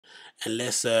And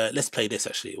let's play this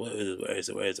actually. Where is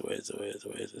it? Let's play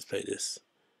this.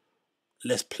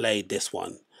 Let's play this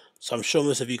one. So I'm sure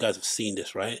most of you guys have seen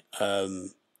this, right? Have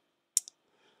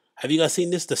you guys seen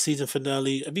this? The season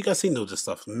finale. Have you guys seen all this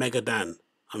stuff? Mega Dan.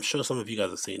 I'm sure some of you guys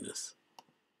have seen this.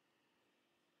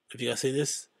 Have you guys seen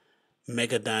this?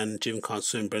 Mega Dan, Jim Can't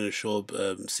Swim, Brendan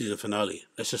Schaub season finale.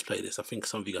 Let's just play this. I think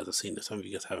some of you guys have seen this, some of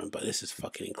you guys haven't, but this is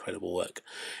fucking incredible work.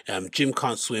 Jim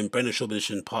Can't Swim, Brendan Schaub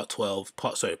edition, part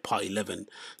 11,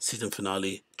 season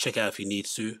finale. Check it out if you need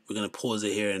to. We're gonna pause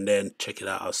it here and then check it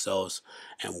out ourselves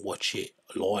and watch it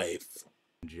live.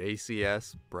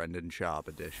 JCS Brendan Schaub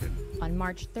edition. On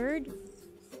March 3rd,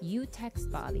 you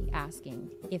text Bobby asking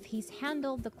if he's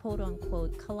handled the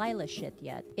quote-unquote Kalila shit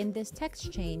yet. In this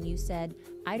text chain, you said,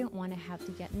 I don't want to have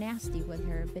to get nasty with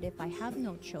her, but if I have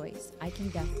no choice, I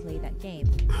can play that game.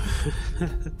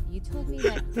 You told me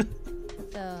that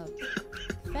the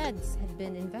feds had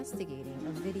been investigating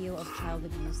a video of child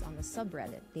abuse on the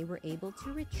subreddit. They were able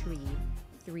to retrieve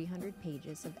 300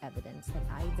 pages of evidence that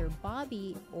either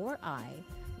Bobby or I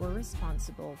were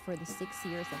responsible for the 6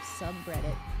 years of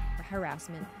subreddit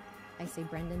harassment. I say,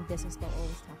 Brendan, this is what we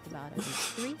always talked about at week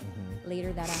 3.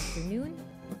 Later that afternoon,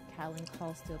 Callan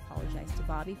calls to apologize to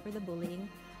Bobby for the bullying,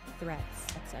 threats,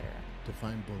 etc.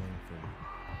 Define bullying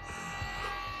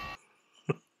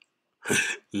for me.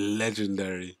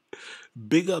 Legendary.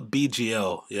 Big up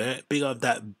BGL, yeah? Big up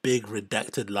that big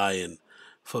redacted lion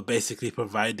for basically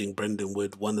providing Brendan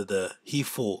with he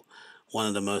thought one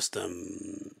of the most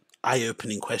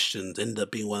eye-opening questions, ended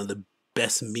up being one of the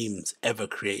best memes ever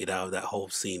created out of that whole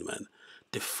scene, man.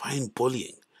 Define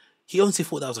bullying. He honestly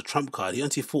thought that was a trump card. He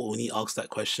honestly thought when he asked that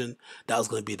question, that was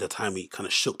going to be the time he kind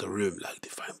of shook the room, like,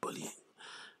 define bullying.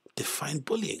 Define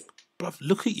bullying. Bruv,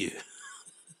 look at you.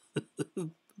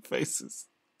 Faces.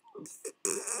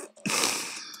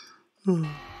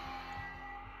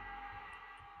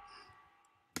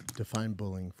 Define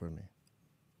bullying for me.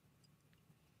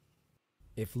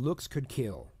 If looks could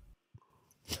kill.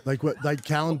 Like what? Like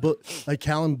Callan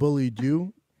bullied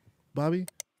you, Bobby?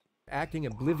 Acting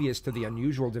oblivious to the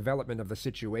unusual development of the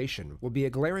situation will be a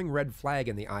glaring red flag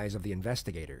in the eyes of the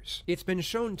investigators. It's been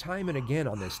shown time and again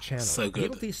on this channel. So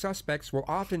good. Guilty suspects will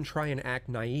often try and act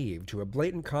naive to a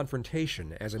blatant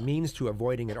confrontation as a means to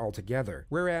avoiding it altogether,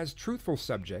 whereas truthful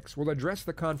subjects will address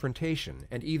the confrontation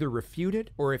and either refute it,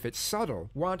 or if it's subtle,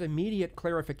 want immediate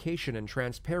clarification and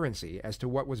transparency as to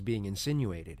what was being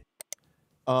insinuated.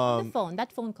 That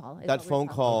phone call. That phone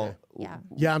call. Okay. Yeah.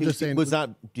 Yeah, I'm just saying. Does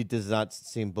that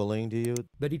seem bullying to you?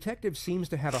 The detective seems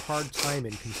to have a hard time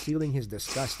in concealing his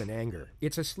disgust and anger.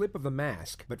 It's a slip of the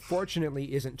mask, but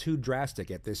fortunately isn't too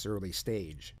drastic at this early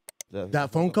stage.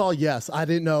 That phone call, yes. I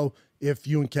didn't know if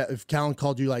if Callan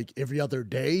called you like every other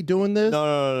day doing this.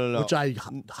 No. Which I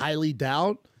highly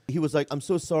doubt. He was like, I'm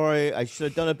so sorry. I should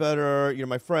have done it better. You're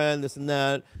my friend, this and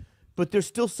that. But there's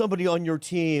still somebody on your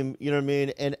team, you know what I mean?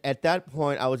 And at that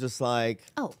point, I was just like,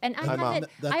 oh, and I have it.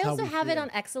 I also have it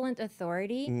on excellent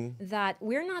authority that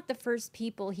we're not the first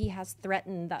people he has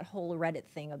threatened that whole Reddit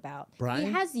thing about. Brian?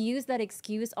 He has used that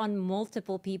excuse on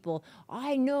multiple people.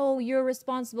 I know you're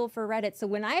responsible for Reddit. So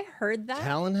when I heard that,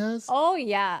 Callan has? Oh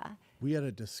yeah. We had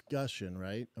a discussion,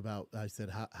 right? About, I said,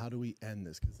 how do we end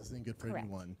this? Because this isn't good for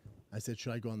anyone. I said,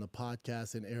 should I go on the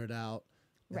podcast and air it out?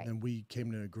 And then we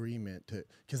came to an agreement to,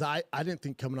 because I didn't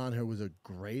think coming on here was a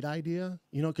great idea,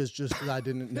 you know, because I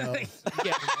didn't know.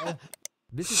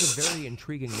 This is a very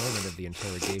intriguing moment of the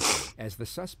interrogation, as the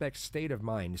suspect's state of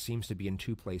mind seems to be in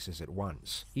two places at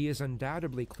once. He is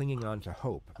undoubtedly clinging on to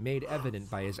hope, made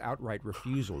evident by his outright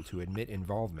refusal to admit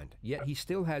involvement, yet he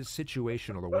still has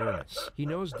situational awareness. He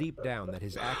knows deep down that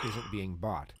his act isn't being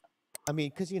bought. I mean,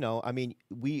 because,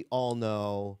 we all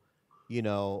know,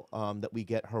 that we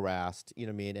get harassed, you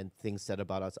know what I mean, and things said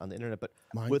about us on the internet. But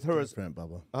mine's with her, different,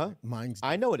 Bubba. Huh? Mine's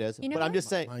I know it is, but I'm just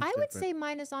saying. I would say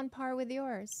mine is on par with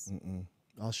yours.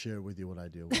 I'll share with you what I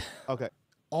deal with. Okay.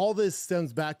 All this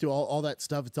stems back to all that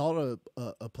stuff. It's all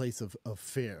a place of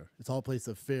fear. It's all a place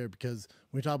of fear because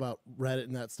when we talk about Reddit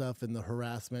and that stuff and the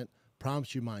harassment,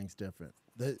 promise you mine's different.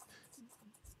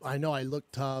 I know I look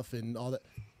tough and all that.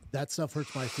 That stuff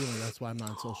hurts my feelings. That's why I'm not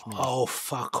on social media. Oh,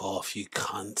 fuck off, you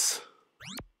cunt.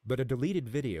 But a deleted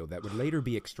video that would later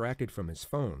be extracted from his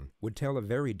phone would tell a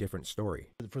very different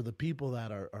story. For the people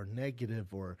that are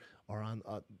negative or are on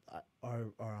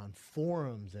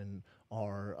forums and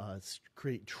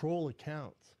create troll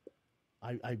accounts,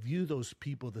 I view those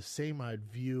people the same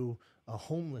I'd view a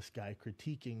homeless guy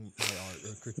critiquing my art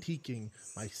or critiquing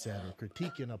my set or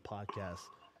critiquing a podcast.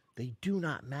 They do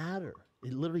not matter.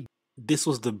 It literally. This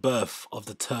was the birth of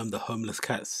the term the homeless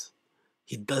cats.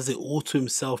 He does it all to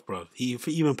himself, bro. He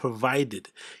even provided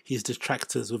his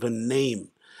detractors with a name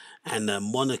and a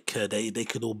moniker they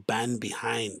could all band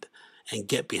behind and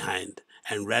get behind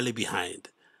and rally behind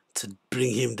to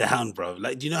bring him down, bro.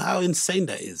 Like, do you know how insane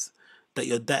that is? That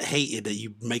you're that hated that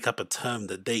you make up a term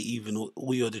that they even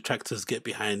all your detractors get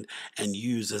behind and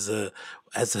use as a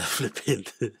flipping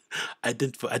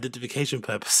identification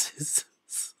purposes.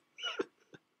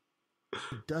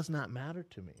 It does not matter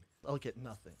to me. I look at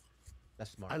nothing.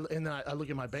 That's smart. And then I look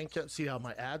at my bank account, see how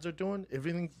my ads are doing.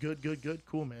 Everything good,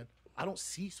 cool, man. I don't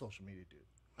see social media, dude.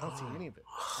 I don't see any of it.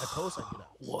 I post, I get out.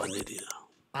 What an idiot.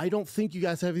 I don't think you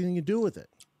guys have anything to do with it.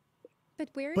 But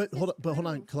where? But hold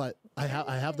on, Clyde. I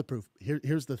have the proof.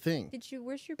 Here's the thing.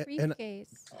 Where's your And-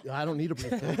 briefcase? I don't need a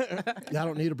briefcase. I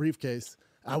don't need a briefcase.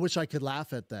 I wish I could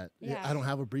laugh at that. Yeah. I don't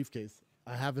have a briefcase.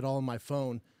 I have it all on my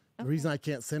phone. The reason I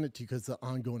can't send it to you because the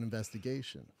ongoing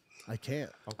investigation. I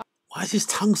can't. Why is his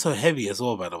tongue so heavy as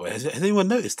well, by the way? Has anyone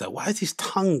noticed that? Why does his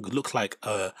tongue look like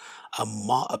a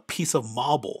piece of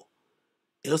marble?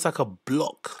 It looks like a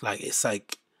block. Like, it's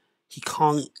like he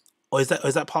can't... Or is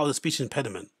that part of the speech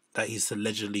impediment that he's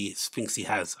allegedly thinks he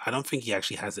has? I don't think he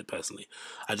actually has it personally.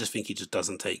 I just think he just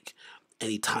doesn't take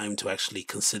any time to actually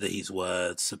consider his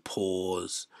words, to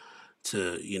pause,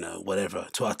 to, you know, whatever,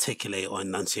 to articulate or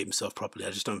enunciate himself properly.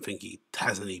 I just don't think he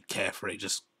has any care for it.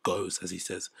 Just goes, as he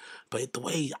says. But the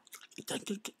way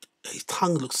his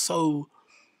tongue looks so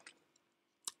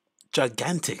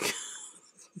gigantic.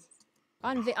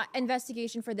 On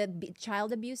investigation for the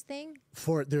child abuse thing?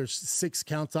 There's 6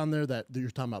 counts on there that you're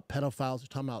talking about pedophiles. You're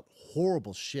talking about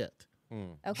horrible shit.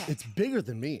 Okay. It's bigger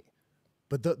than me,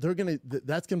 but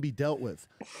that's gonna be dealt with.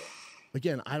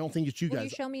 Again, I don't think it's you Will guys. you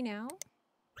show me now?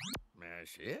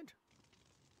 Shit.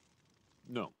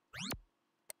 No.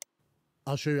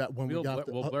 I'll show you when We'll, we got.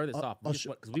 we'll blur this off because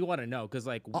we want to know. Because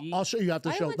like I'll show you after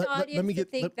the I show. want the audience me to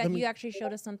get. think Let that me. you actually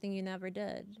showed us something you never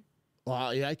did.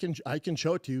 Well, yeah, I can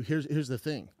show it to you. Here's the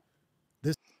thing.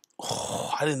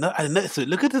 Oh, I didn't notice it.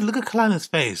 Look at Kalana's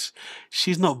face.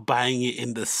 She's not buying it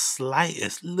in the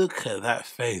slightest. Look at that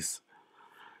face.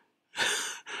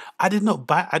 I did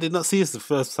not see this the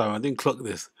first time. I didn't clock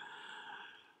this.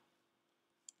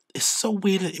 It's so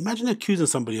weird. Imagine accusing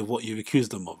somebody of what you've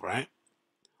accused them of, right?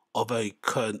 Of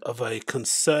a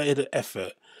concerted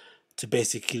effort to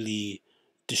basically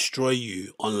destroy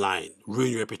you online,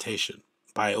 ruin your reputation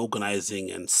by organizing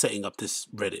and setting up this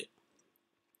Reddit.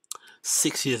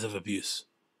 6 years of abuse.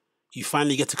 You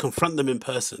finally get to confront them in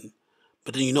person,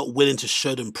 but then you're not willing to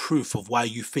show them proof of why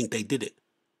you think they did it,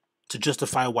 to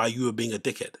justify why you were being a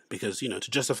dickhead. Because, you know,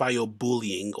 to justify your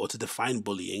bullying or to define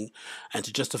bullying and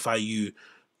to justify you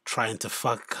trying to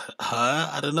fuck her,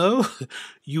 I don't know,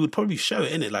 you would probably show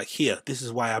it, innit? Like, here, this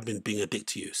is why I've been being a dick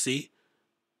to you. See?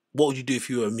 What would you do if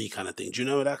you were me, kind of thing? Do you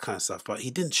know that kind of stuff? But he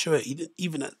didn't show it. He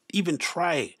didn't even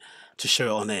try to show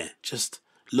it on air. Just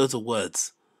loads of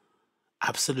words.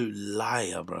 Absolute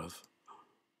liar, bruv.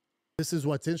 This is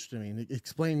what's interesting.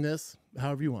 Explain this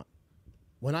however you want.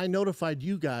 When I notified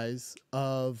you guys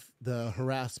of the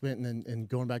harassment and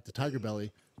going back to Tiger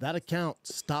Belly, that account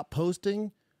stopped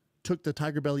posting, took the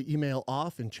Tiger Belly email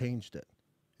off, and changed it.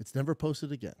 It's never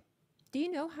posted again. Do you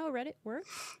know how Reddit works?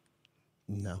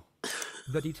 No.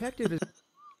 The detective is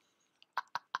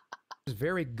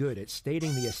very good at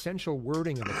stating the essential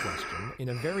wording of a question in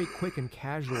a very quick and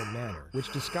casual manner,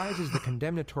 which disguises the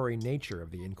condemnatory nature of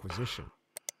the Inquisition.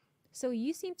 So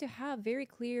you seem to have very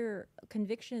clear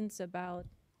convictions about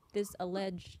this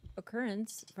alleged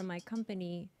occurrence from my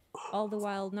company, all the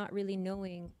while not really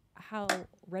knowing how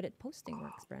Reddit posting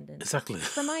works, Brendan. Exactly.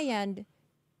 From my end,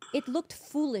 it looked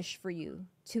foolish for you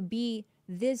to be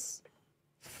this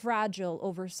fragile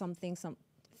over something some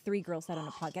 3 girls said on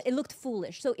a podcast. It looked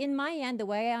foolish. So in my end, the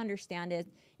way I understand it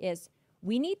is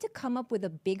we need to come up with a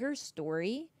bigger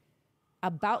story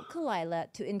about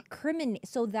Kalila to incriminate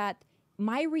so that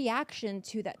my reaction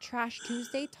to that Trash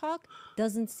Tuesday talk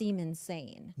doesn't seem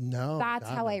insane. No. That's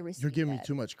God, how no. I receive You're giving me it.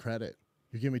 too much credit.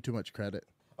 You're giving me too much credit.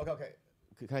 Okay.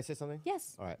 Can I say something?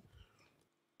 Yes. All right.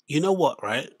 You know what,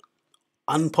 right?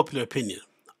 Unpopular opinion.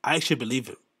 I actually believe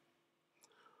him.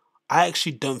 I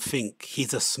actually don't think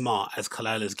he's as smart as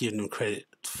Kalila is giving him credit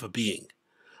for being.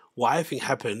 What I think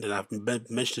happened, and I've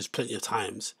mentioned this plenty of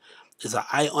times, is that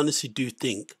I honestly do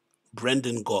think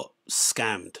Brendan got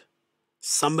scammed.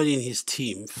 Somebody in his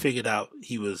team figured out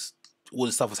all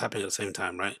this stuff was happening at the same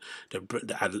time, right?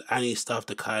 The Annie stuff,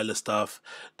 the Kyla stuff,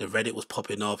 the Reddit was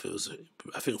popping off. It was,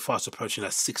 I think, fast approaching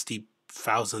like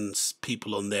 60,000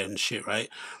 people on there and shit, right?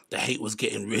 The hate was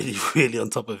getting really, really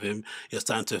on top of him. It was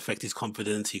starting to affect his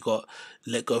confidence. He got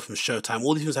let go from Showtime.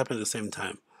 All these things happened at the same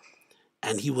time.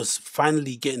 and he was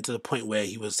finally getting to the point where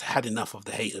he was had enough of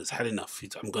the haters, had enough.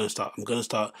 I'm gonna start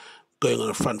going on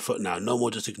a front foot now. No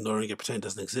more just ignoring it, pretending it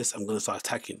doesn't exist. I'm gonna start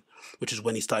attacking, which is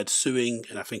when he started suing,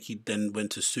 and I think he then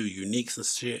went to sue Uniques and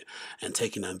shit and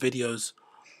taking down videos.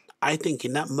 I think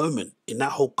in that moment, in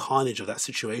that whole carnage of that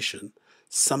situation,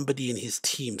 somebody in his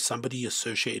team, somebody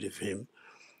associated with him,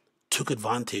 took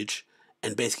advantage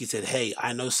and basically said, "Hey,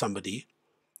 I know somebody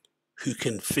who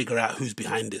can figure out who's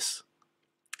behind this.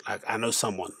 Like, I know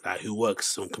someone who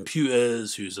works on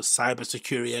computers, who's a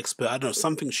cybersecurity expert. I don't know,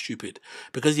 something stupid."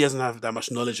 Because he doesn't have that much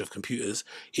knowledge of computers,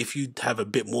 if you have a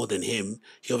bit more than him,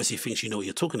 he obviously thinks you know what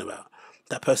you're talking about.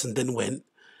 That person then went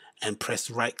and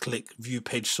pressed right-click, view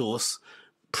page source,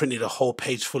 printed a whole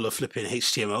page full of flipping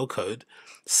HTML code,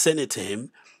 sent it to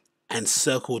him, and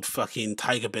circled fucking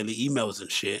Tiger Belly emails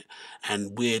and shit,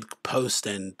 and weird posts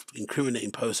and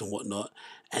incriminating posts and whatnot.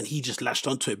 And he just latched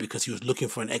onto it because he was looking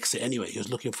for an exit anyway. He was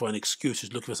looking for an excuse. He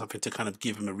was looking for something to kind of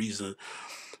give him a reason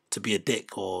to be a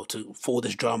dick or for all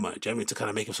this drama, do you know what I mean? To kind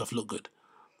of make himself look good.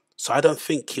 So I don't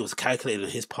think he was calculated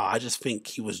on his part. I just think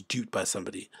he was duped by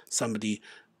somebody. Somebody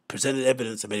presented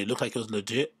evidence and made it look like it was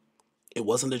legit. It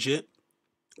wasn't legit.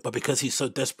 But because he's so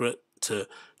desperate to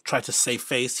try to save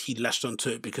face, he latched onto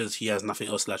it because he has nothing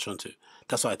else to latch onto.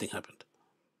 That's what I think happened.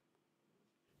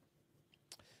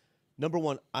 Number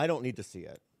one, I don't need to see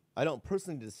it. I don't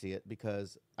personally need to see it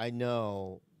because I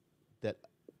know that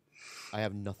I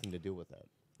have nothing to do with it.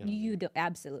 You do,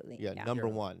 absolutely. Yeah, number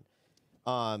one.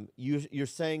 You're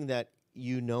saying that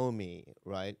you know me,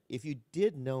 right? If you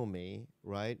did know me,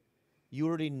 right, you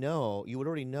would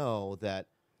already know that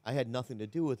I had nothing to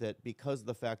do with it because of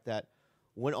the fact that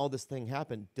when all this thing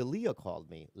happened, Delia called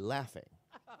me laughing,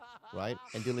 right?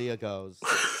 And Delia goes,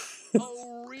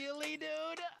 Oh, really, dude?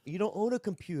 "You don't own a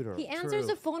computer." He answers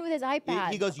the phone with his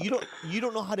iPad. He goes, "You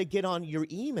don't know how to get on your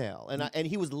email," and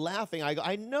he was laughing. I go,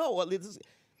 "I know."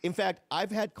 In fact,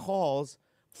 I've had calls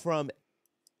from.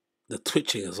 The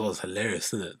twitching as well is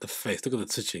hilarious, isn't it? The face, look at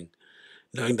the twitching,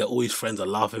 knowing that all his friends are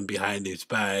laughing behind his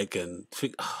back, and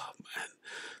think, oh man,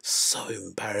 so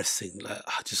embarrassing. Like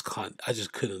I just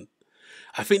couldn't.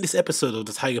 I think this episode of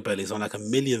the Tiger Belly is on like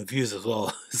 1 million views as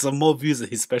well. Some more views than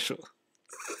his special.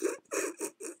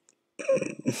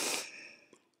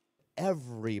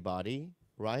 Everybody,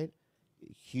 right?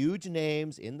 Huge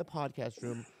names in the podcast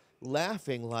room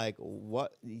laughing like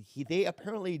what they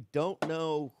apparently don't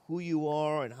know who you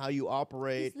are and how you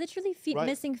operate. He's literally right?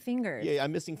 missing fingers. Yeah,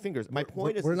 I'm missing fingers. My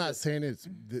point is we're not saying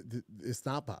it's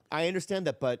not pop. I understand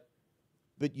that, but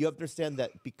you have to understand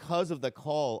that because of the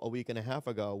call a week and a half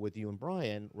ago with you and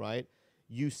Brian, right?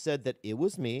 You said that it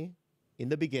was me in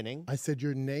the beginning. I said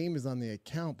your name is on the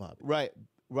account, Bobby.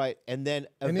 Right. And then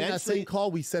eventually, and in that same call,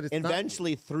 we said it's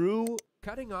eventually not through.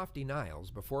 Cutting off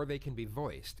denials before they can be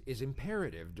voiced is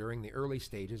imperative during the early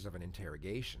stages of an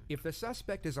interrogation. If the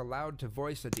suspect is allowed to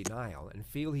voice a denial and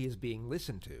feel he is being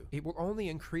listened to, it will only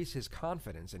increase his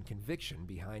confidence and conviction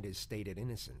behind his stated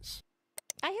innocence.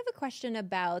 I have a question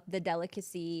about the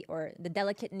delicacy or the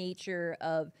delicate nature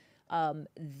of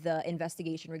the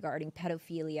investigation regarding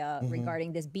pedophilia,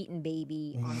 regarding this beaten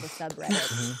baby on the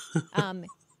subreddit.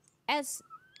 As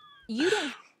you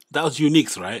don't... That was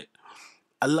Unique's, right?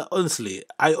 I honestly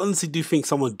do think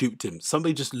someone duped him.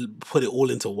 Somebody just put it all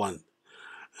into one.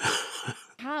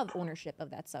 have ownership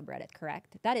of that subreddit,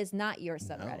 correct? That is not your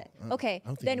subreddit. No, okay,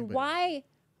 then anybody... why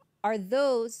are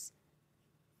those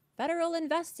federal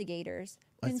investigators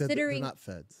considering... they're not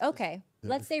feds. Okay,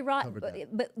 let's say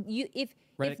but you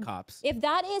Reddit cops. If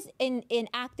that is in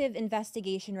active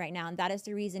investigation right now, and that is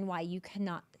the reason why you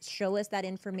cannot show us that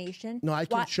information. No, I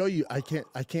can't show you. I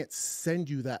can't send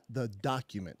you the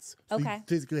documents. So okay. You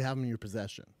physically have them in your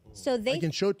possession. So I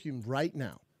can show it to you right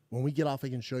now. When we get off, I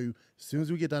can show you. As soon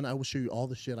as we get done, I will show you all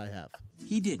the shit I have.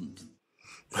 He didn't.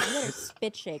 You better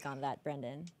spit shake on that,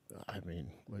 Brendan. I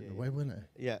mean, why wouldn't I?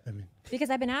 Yeah. I mean, because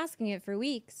I've been asking it for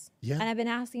weeks. Yeah. And I've been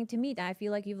asking to meet. And I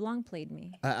feel like you've long played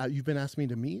me. You've been asking me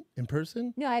to meet in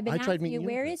person? No, I've been asking you, in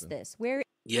where is person. this? Where?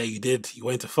 Yeah, you did. You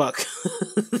went to fuck.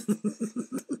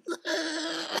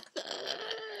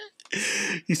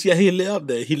 You see how he lit up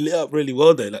there? He lit up really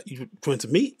well there. Like, you went to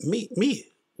me,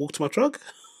 walk to my truck.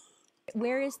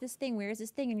 Where is this thing? Where is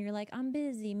this thing? And you're like, I'm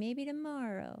busy. Maybe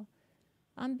tomorrow.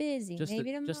 I'm busy.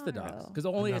 Maybe tomorrow. Just the docs. Because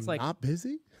only it's like not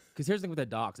busy. Because here's the thing with the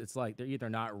docs. It's like they're either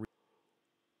not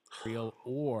real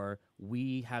or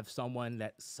we have someone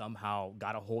that somehow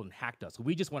got a hold and hacked us.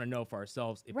 We just want to know for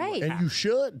ourselves if we were And hacked. you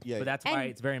should. Yeah. But that's why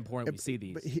it's very important we see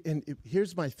these.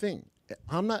 Here's my thing.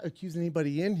 I'm not accusing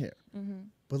anybody in here.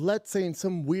 But let's say in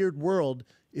some weird world,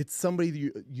 it's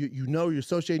somebody you know, you're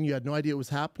associating, you had no idea it was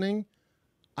happening.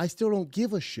 I still don't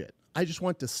give a shit. I just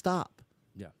want to stop.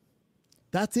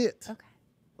 That's it. Okay.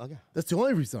 Okay. That's the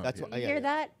only reason. That's I'm what here. You hear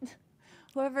that?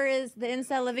 Whoever is the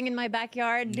incel living in my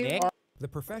backyard, do Nick? The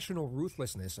professional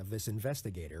ruthlessness of this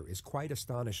investigator is quite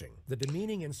astonishing. The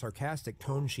demeaning and sarcastic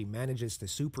tone she manages to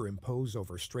superimpose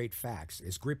over straight facts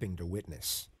is gripping to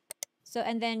witness. So,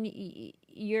 and then you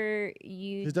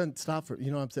It doesn't stop for,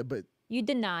 you know what I'm saying? But you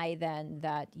deny then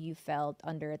that you felt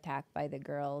under attack by the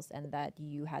girls and that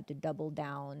you had to double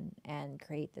down and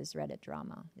create this Reddit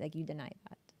drama. Like, you deny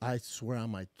that. I swear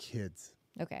on my kids.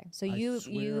 Okay, so I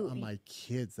swear on my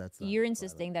kids. That's not you're violent.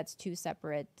 insisting that's two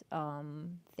separate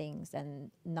things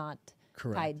and not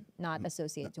Correct. tied, not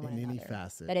associated to one in any another.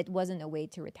 facet. That it wasn't a way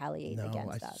to retaliate No, I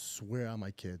against us. swear on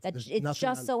my kids. That There's it nothing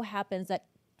just so happens that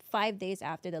 5 days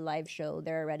after the live show,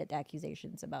 there are Reddit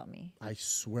accusations about me. I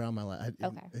swear on my life.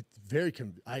 Okay. It's very.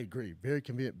 I agree. Very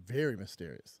convenient. Very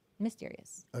mysterious.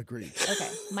 Mysterious. Agreed. Okay,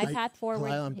 my path forward.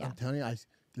 Kalila, I'm, yeah. I'm telling you,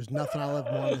 there's nothing I love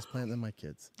more on this planet than my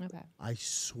kids. Okay. I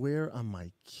swear on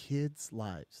my kids'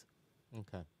 lives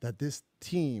Okay. that this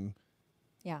team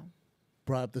Yeah.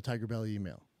 brought up the Tiger Belly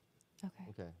email. Okay.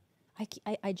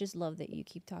 Okay. I just love that you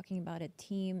keep talking about a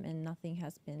team and nothing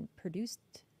has been produced.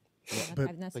 but-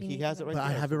 I've not But seen he it has it yet. right But I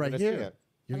there. have it We're right gonna see here. it.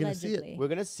 You're going to see it. Allegedly. We're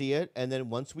gonna see it, and then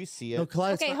once we see it, No,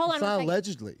 Kalila, Okay, it's hold not, on it's a not second.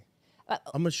 allegedly. Uh,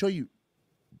 I'm going to show you.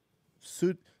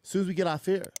 Soon as we get off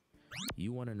here.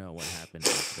 You want to know what happened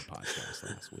after the podcast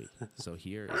last week. So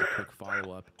here is a quick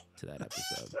follow-up to that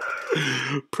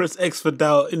episode. Press X for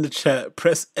doubt in the chat.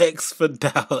 Press X for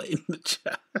doubt in the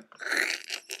chat.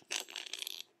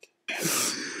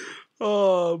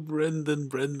 Oh, Brendan,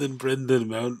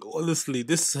 man. Honestly,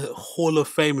 this is Hall of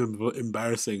Fame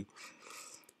embarrassing.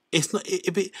 It's not.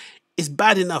 It's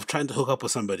bad enough trying to hook up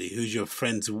with somebody who's your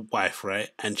friend's wife, right?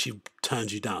 And she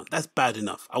turns you down. That's bad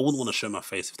enough. I wouldn't want to show my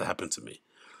face if that happened to me.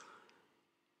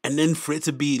 And then for it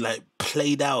to be like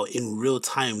played out in real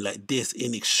time like this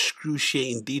in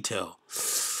excruciating detail.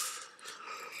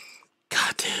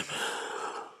 God damn.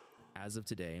 As of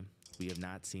today, we have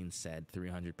not seen said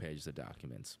 300 pages of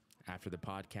documents. After the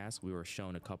podcast, we were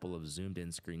shown a couple of zoomed-in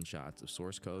screenshots of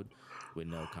source code with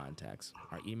no context.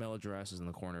 Our email address is in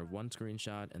the corner of one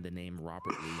screenshot and the name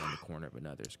Robert Lee on the corner of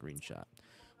another screenshot.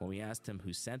 When we asked him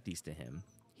who sent these to him,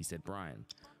 he said Brian.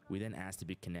 We then asked to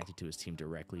be connected to his team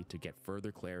directly to get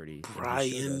further clarity. And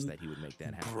he assured us that he would make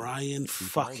that happen. Brian We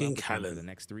followed up fucking with him for Callen. the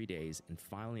next 3 days, and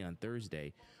finally on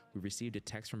Thursday, we received a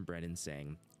text from Brendan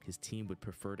saying his team would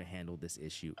prefer to handle this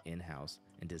issue in-house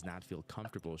and does not feel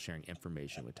comfortable sharing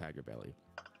information with Tiger Belly.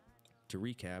 To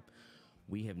recap,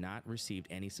 we have not received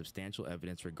any substantial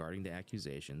evidence regarding the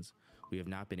accusations. We have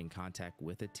not been in contact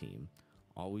with a team.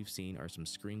 All we've seen are some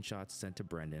screenshots sent to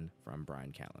Brendan from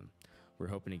Brian Callen. We're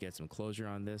hoping to get some closure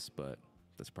on this, but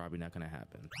that's probably not going to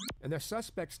happen. And the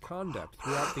suspect's conduct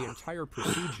throughout the entire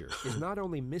procedure is not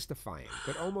only mystifying,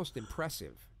 but almost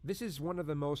impressive. This is one of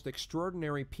the most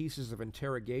extraordinary pieces of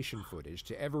interrogation footage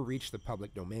to ever reach the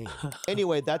public domain.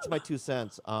 anyway, that's my 2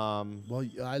 cents. Well,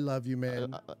 I love you,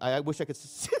 man. I wish I could.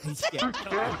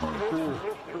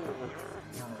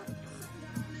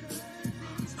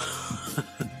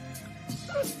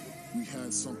 We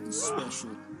had something special.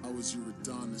 I was your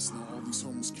Adonis. Now all these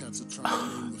homeless cats are trying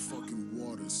to name the fucking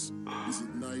waters. Is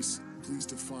it nice? Please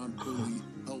define bully.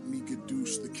 Help me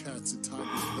gadoosh the cats at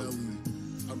Tiger's Belly.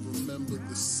 I remember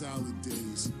the salad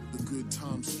days, the good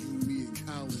times, you, me, and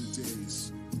Callan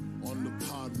days. On the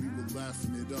pod, we were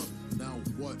laughing it up. Now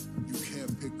what? You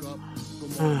can't pick up?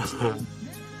 Come on, Joe.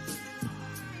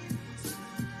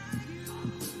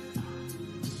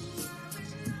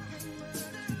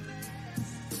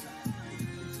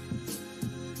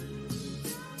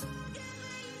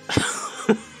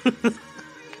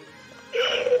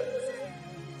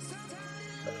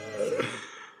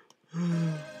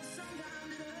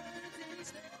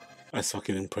 That's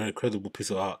fucking incredible piece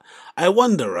of art. I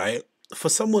wonder, right, for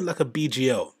someone like a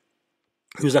BGL,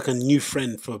 who's like a new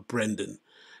friend for Brendan,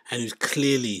 and who's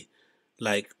clearly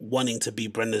like wanting to be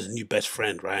Brendan's new best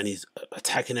friend, right? And he's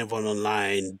attacking everyone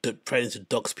online, trying to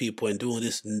dox people and doing all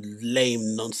this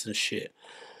lame nonsense shit.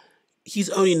 He's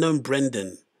only known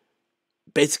Brendan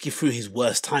basically through his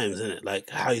worst times, isn't it? Like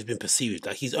how he's been perceived.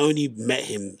 Like he's only met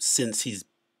him since he's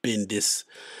been this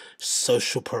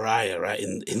social pariah, right?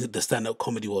 In the stand-up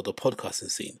comedy world, the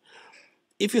podcasting scene.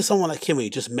 If you're someone like him and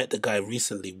you just met the guy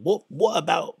recently, what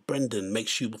about Brendan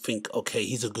makes you think, okay,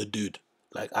 he's a good dude?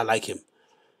 Like, I like him.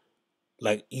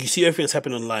 Like, you see everything that's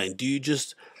happening online. Do you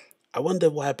just, I wonder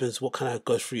what happens, what kind of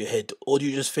goes through your head? Or do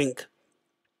you just think,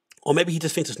 or maybe he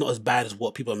just thinks it's not as bad as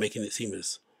what people are making it seem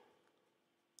as.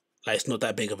 Like, it's not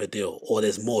that big of a deal. Or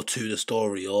there's more to the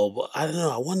story. Or, I don't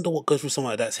know, I wonder what goes through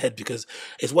someone like that's head. Because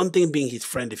it's one thing being his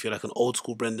friend if you're like an old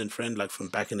school Brendan friend, like from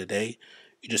back in the day.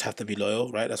 you just have to be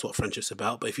loyal, right? That's what friendship's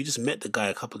about. But if you just met the guy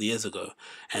a couple of years ago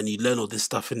and you learn all this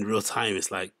stuff in real time,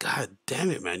 it's like, God damn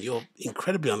it, man, you're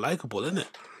incredibly unlikable, isn't it?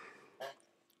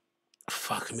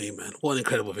 Fuck me, man. What an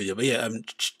incredible video. But yeah,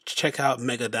 check out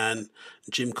Megadan,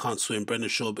 Jim Can't Swim, Brendan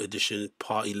Schaub edition,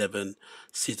 part 11,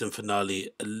 season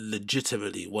finale.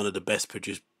 Legitimately one of the best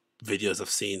produced videos I've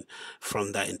seen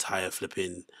from that entire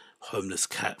flipping homeless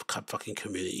cat fucking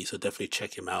community. So definitely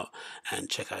check him out and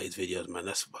check out his videos, man.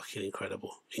 That's fucking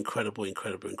incredible. Incredible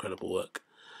work.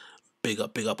 Big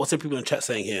up. What's the people in the chat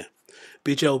saying here?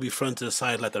 BJ will be thrown to the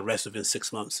side like the rest within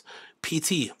 6 months.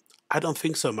 PT, I don't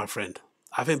think so, my friend.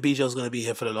 I think BGL's going to be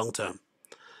here for the long term.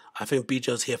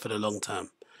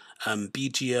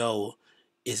 BGL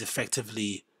is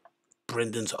effectively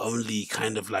Brendan's only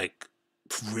kind of like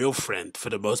real friend for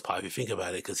the most part, if you think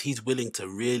about it, because he's willing to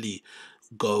really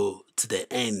go to the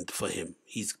end for him.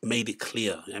 He's made it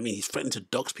clear. I mean, he's threatening to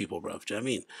dox people, bro. Do you know what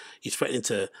I mean? He's threatening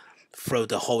to throw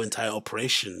the whole entire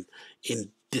operation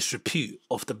in disrepute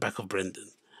off the back of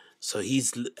Brendan. So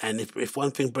if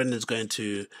one thing Brendan's going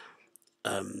to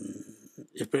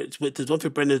if there's one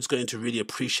thing Brendan's going to really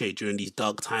appreciate during these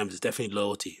dark times, it's definitely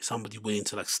loyalty. Somebody willing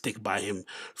to like stick by him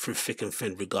through thick and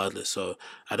thin, regardless. So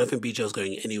I don't think BJ's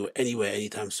going anywhere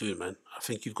anytime soon, man. I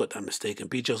think you've got that mistaken.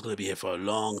 BJ's going to be here for a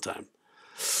long time.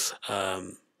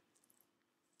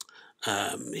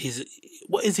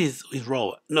 What is his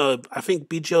role? No, I think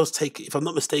if I'm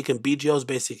not mistaken, BGL's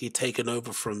basically taken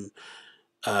over from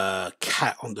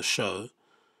Cat on the show.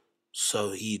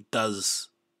 So he does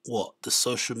the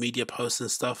social media posts and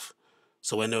stuff.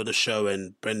 So when they're on the show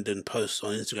and Brendan posts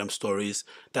on Instagram stories,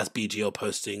 that's BGL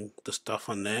posting the stuff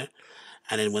on there.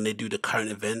 And then when they do the current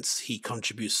events, he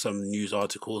contributes some news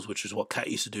articles, which is what Kat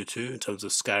used to do too, in terms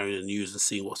of scouring the news and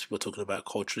seeing what people are talking about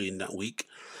culturally in that week.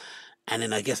 And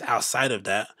then I guess outside of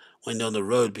that, when they're on the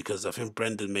road, because I think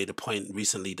Brendan made a point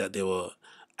recently that they were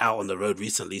out on the road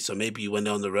recently. So maybe when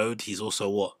they're on the road, he's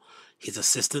also his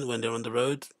assistant when they're on the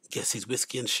road, gets his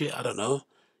whiskey and shit. I don't know.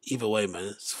 Either way, man,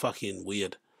 it's fucking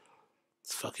weird.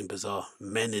 It's fucking bizarre.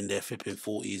 Men in their flipping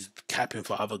 40s capping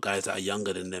for other guys that are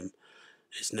younger than them.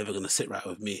 It's never going to sit right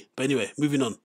with me. But anyway, moving on.